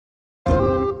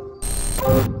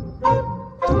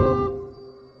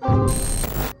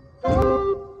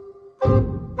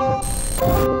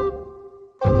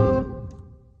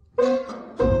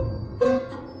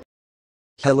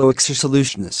Hello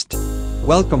Solutionist.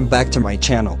 Welcome back to my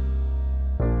channel.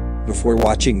 Before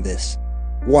watching this,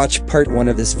 watch part 1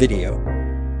 of this video.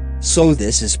 So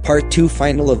this is part 2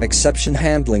 final of exception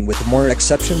handling with more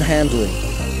exception handling.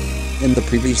 In the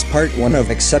previous part 1 of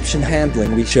exception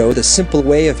handling we showed a simple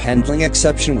way of handling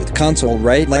exception with console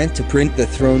write line to print the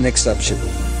thrown exception.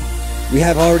 We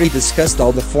have already discussed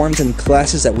all the forms and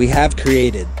classes that we have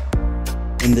created.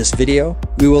 In this video,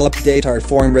 we will update our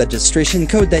form registration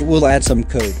code that will add some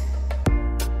code.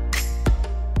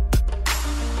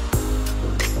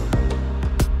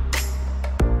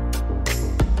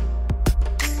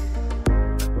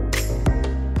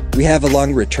 We have a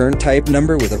long return type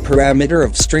number with a parameter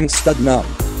of string stud_num.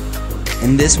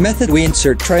 In this method we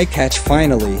insert try catch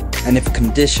finally, and if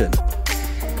condition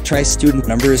try student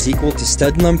number is equal to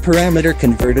stud_num parameter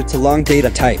converted to long data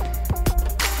type.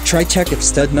 Try check if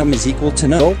stud_num is equal to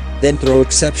null, then throw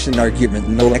exception argument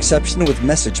null exception with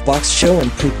message box show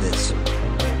and print this.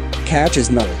 Catch is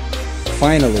null.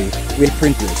 Finally, we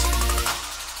print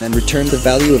this. Then return the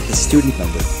value of the student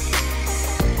number.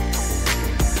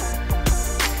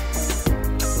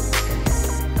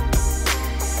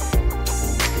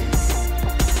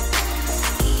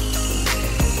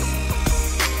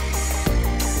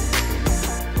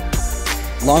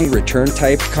 Long return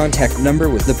type contact number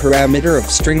with the parameter of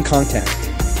string contact.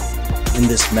 In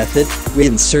this method, we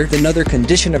insert another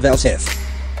condition of else if.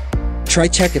 Try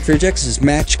check if regex is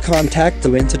match contact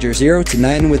to integer 0 to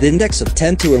 9 with index of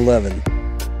 10 to 11.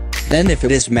 Then if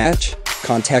it is match,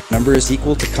 contact number is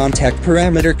equal to contact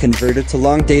parameter converted to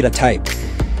long data type.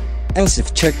 Else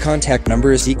if check contact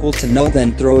number is equal to null,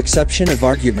 then throw exception of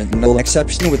argument null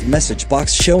exception with message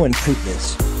box show and print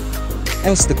this.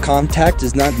 Else the contact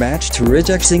is not matched to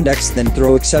regex index, then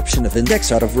throw exception of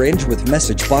index out of range with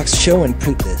message box show and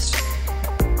print this.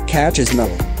 Catch is null.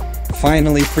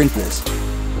 Finally print this.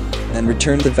 Then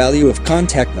return the value of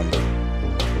contact number.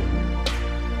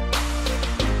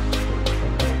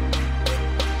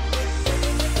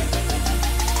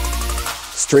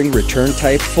 String return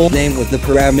type full name with the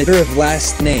parameter of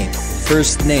last name,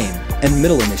 first name, and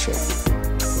middle initial.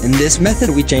 In this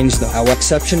method we change the how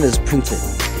exception is printed.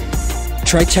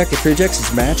 Try check if regex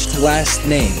is matched to last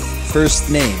name, first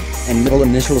name, and middle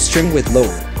initial string with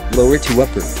lower to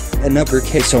upper, and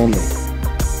uppercase only.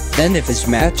 Then if is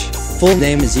match, full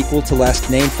name is equal to last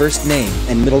name, first name,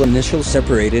 and middle initial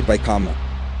separated by comma.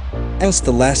 Else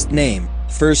the last name,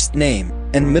 first name,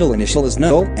 and middle initial is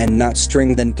null and not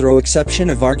string, then throw exception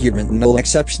of argument null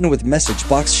exception with message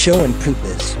box show and print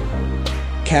this.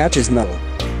 Catch is null.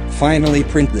 Finally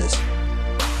print this.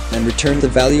 Then return the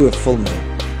value of full name.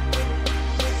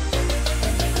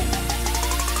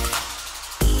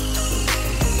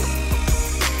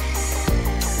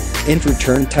 Int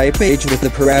return type age with the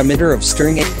parameter of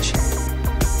string age.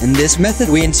 In this method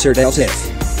we insert else if.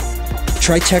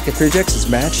 Try check if regex is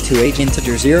matched to age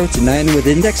integer 0 to 9 with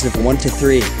index of 1 to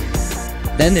 3.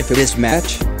 Then if it is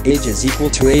match, age is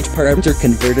equal to age parameter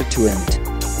converted to int.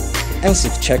 Else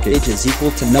if check age is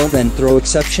equal to null, then throw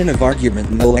exception of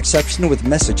argument null exception with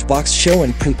message box show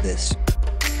and print this.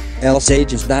 Else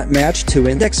age is not matched to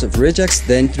index of regex,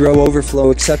 then throw overflow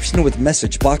exception with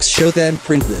message box show, then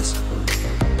print this.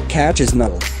 Catch is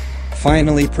null.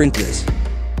 Finally print this.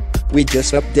 We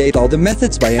just update all the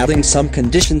methods by adding some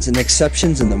conditions and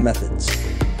exceptions in the methods.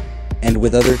 And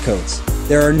with other codes,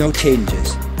 there are no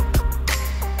changes.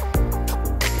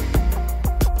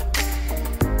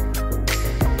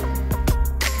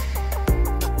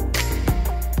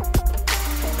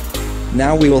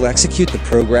 Now we will execute the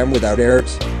program without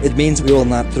errors. It means we will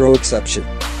not throw exception.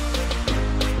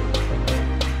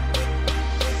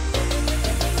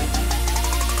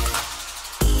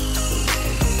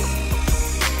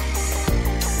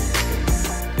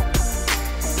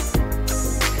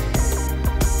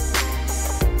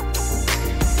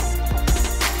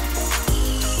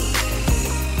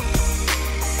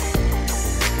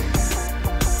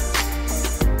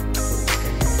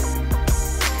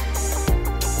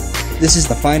 This is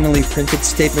the finally printed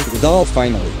statement with all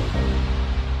finally.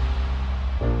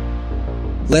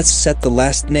 Let's set the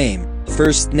last name,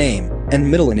 first name, and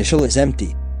middle initial as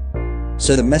empty.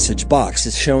 So the message box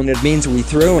is shown. It means we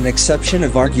throw an exception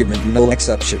of argument null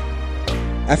exception.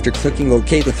 After clicking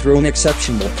OK, the thrown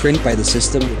exception will print by the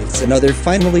system with its another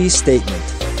finally statement.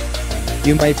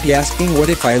 You might be asking, what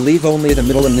if I leave only the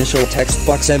middle initial text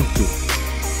box empty?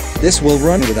 This will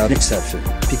run without exception,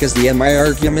 because the mi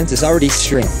argument is already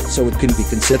string, so it can be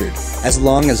considered. As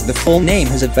long as the full name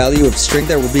has a value of string,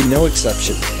 there will be no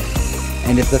exception.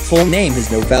 And if the full name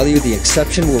has no value, the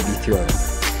exception will be thrown.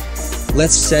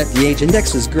 Let's set the age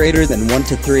index as greater than 1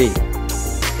 to 3.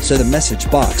 So the message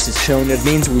box is shown. It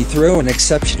means we throw an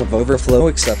exception of overflow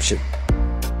exception.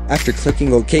 After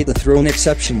clicking OK, the thrown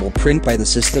exception will print by the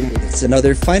system with its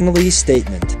another finally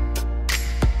statement.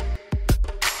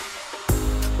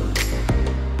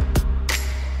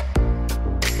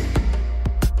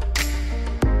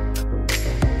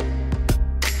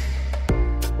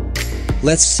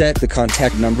 Let's set the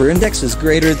contact number index as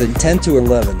greater than 10 to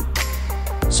 11.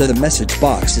 So the message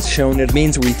box is shown. It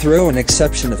means we throw an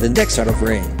exception of index out of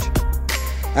range.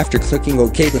 After clicking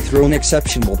OK, the thrown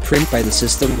exception will print by the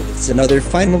system with its another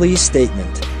finally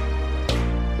statement.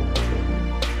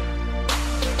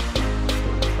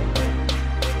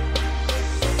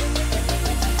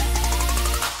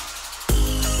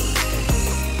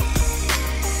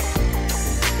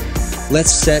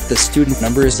 Let's set the student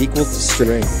number is equal to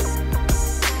string.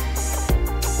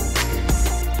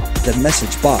 The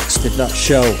message box did not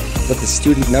show, but the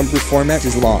student number format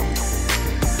is long.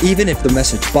 Even if the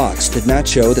message box did not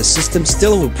show, the system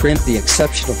still will print the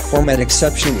exception of format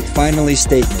exception with finally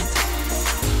statement.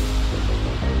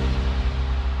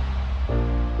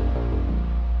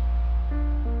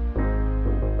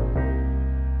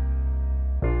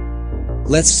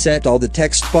 Let's set all the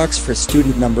text box for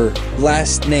student number,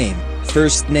 last name,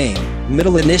 first name,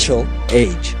 middle initial,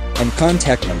 age, and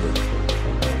contact number.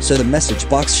 So the message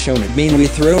box shown it mean we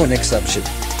throw an exception.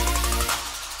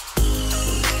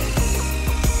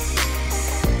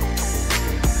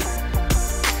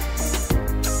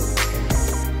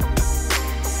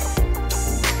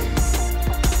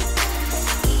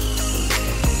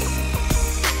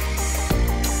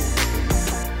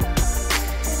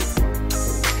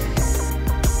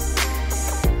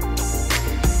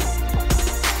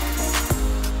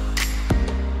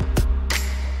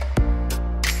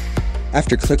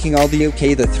 After clicking all the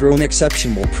OK, the thrown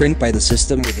exception will print by the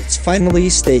system with its finally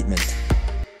statement.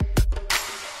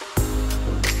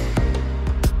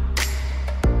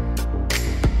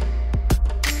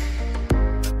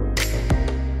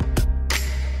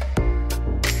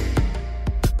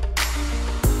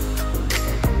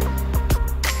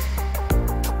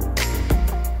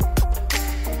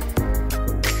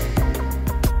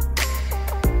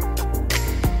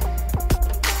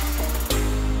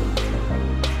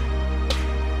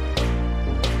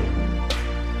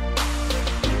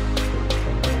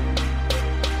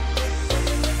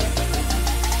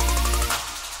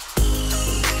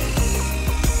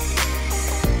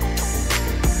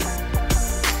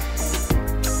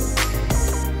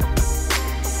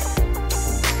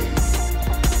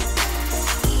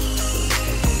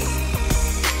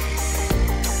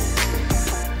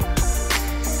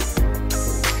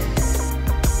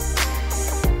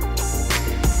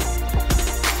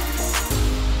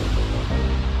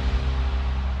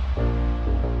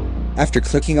 After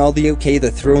clicking all the OK, the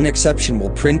thrown exception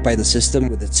will print by the system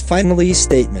with its finally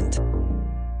statement.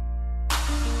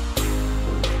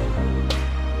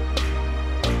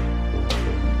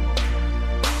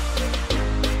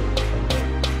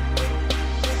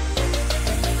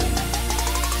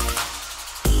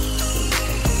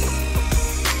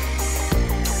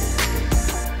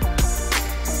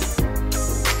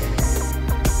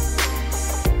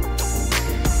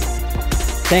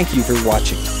 Thank you for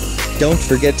watching. Don't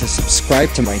forget to subscribe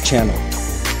to my channel.